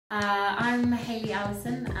I'm Hayley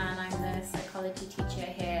Allison and I'm the psychology teacher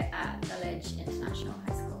here at Dulwich International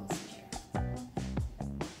High School,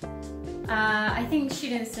 Suzhou. I think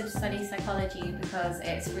students should study psychology because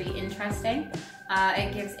it's really interesting.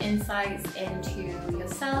 It gives insights into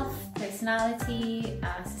yourself, personality,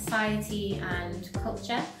 society and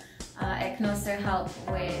culture. It can also help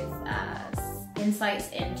with insights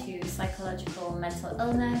into psychological mental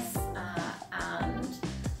illness and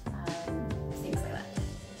things like that.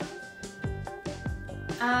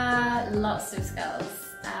 Lots of skills.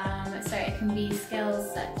 So it can be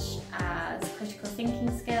skills such as critical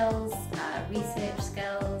thinking skills, research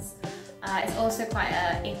skills. It's also quite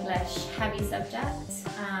an English heavy subject,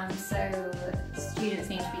 so students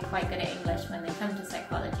need to be quite good at English when they come to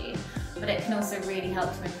psychology, but it can also really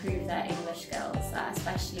help to improve their English skills,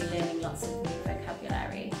 especially learning lots of new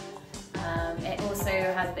vocabulary. It also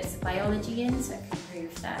has bits of biology in, so it can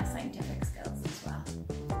improve their scientific skills as well.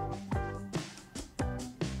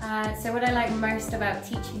 So what I like most about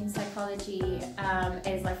teaching psychology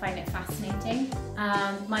is I find it fascinating.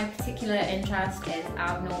 My particular interest is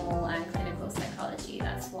abnormal and clinical psychology.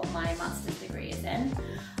 That's what my master's degree is in.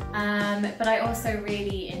 But I also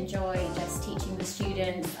really enjoy just teaching the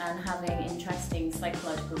students and having interesting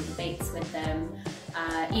psychological debates with them.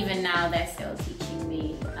 Even now they're still teaching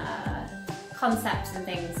me concepts and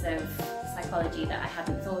things of psychology that I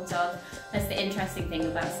hadn't thought of. That's the interesting thing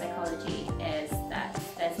about psychology, is that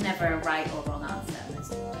there's never a right or wrong answer.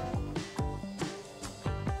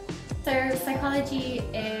 So psychology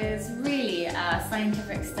is really a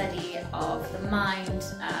scientific study of the mind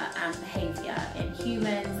and behaviour in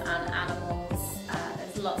humans and animals.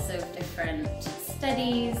 There's lots of different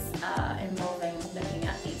studies involving looking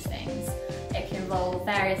at these things. It can involve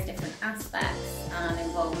various different aspects and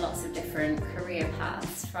involve lots of different career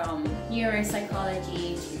paths, from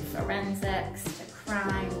neuropsychology to forensics to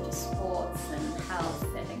crime to sports and health.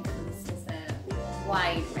 It encompasses a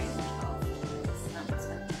wide range of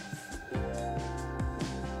aspects.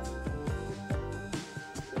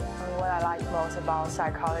 What I like most about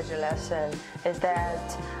psychology lesson is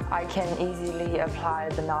that I can easily apply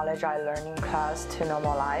the knowledge I learn in class to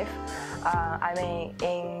normal life. I mean,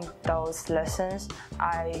 in those lessons,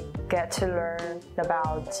 I get to learn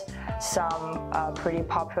about some pretty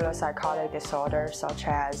popular psychotic disorders such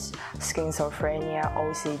as schizophrenia,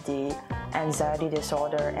 OCD, anxiety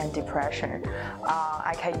disorder, and depression.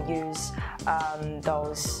 I can use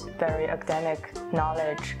those very academic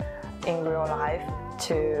knowledge in real life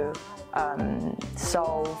to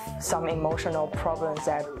solve some emotional problems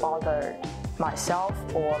that bother myself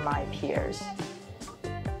or my peers.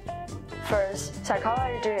 First,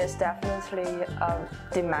 psychology is definitely a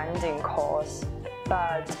demanding course,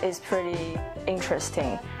 but it's pretty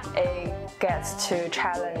interesting. It gets to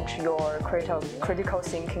challenge your critical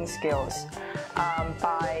thinking skills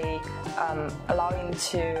by allowing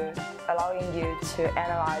you to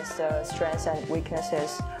analyze the strengths and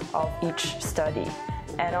weaknesses of each study.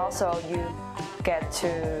 And also you get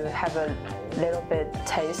to have a little bit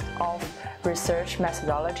taste of research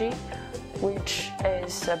methodology, which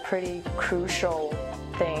is a pretty crucial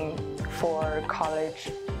thing for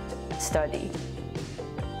college study.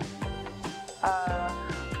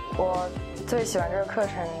 我最喜欢这个课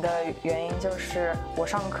程的原因就是我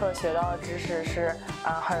上课学到的知识是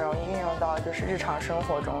很容易运用到就是日常生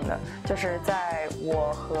活中的，就是在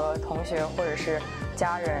我和同学或者是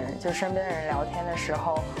家人就身边的人聊天的时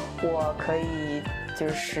候，我可以就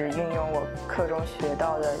是运用我课中学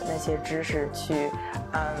到的那些知识去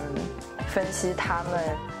分析他们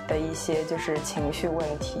的一些就是情绪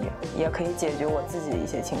问题，也可以解决我自己的一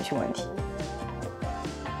些情绪问题。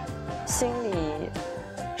心理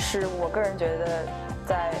是我个人觉得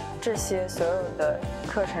在这些所有的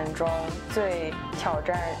课程中最挑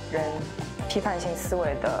战人批判性思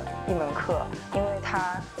维的一门课，因为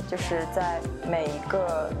它就是在每一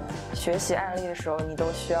个学习案例的时候，你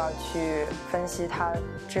都需要去分析它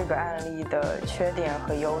这个案例的缺点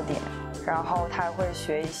和优点，然后他还会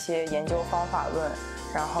学一些研究方法论，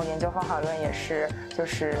然后研究方法论也是就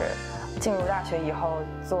是进入大学以后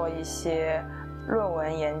做一些论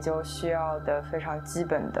文研究需要的非常基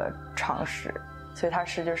本的常识，所以它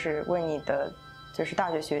是就是为你的就是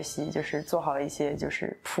大学学习就是做好了一些就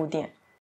是铺垫。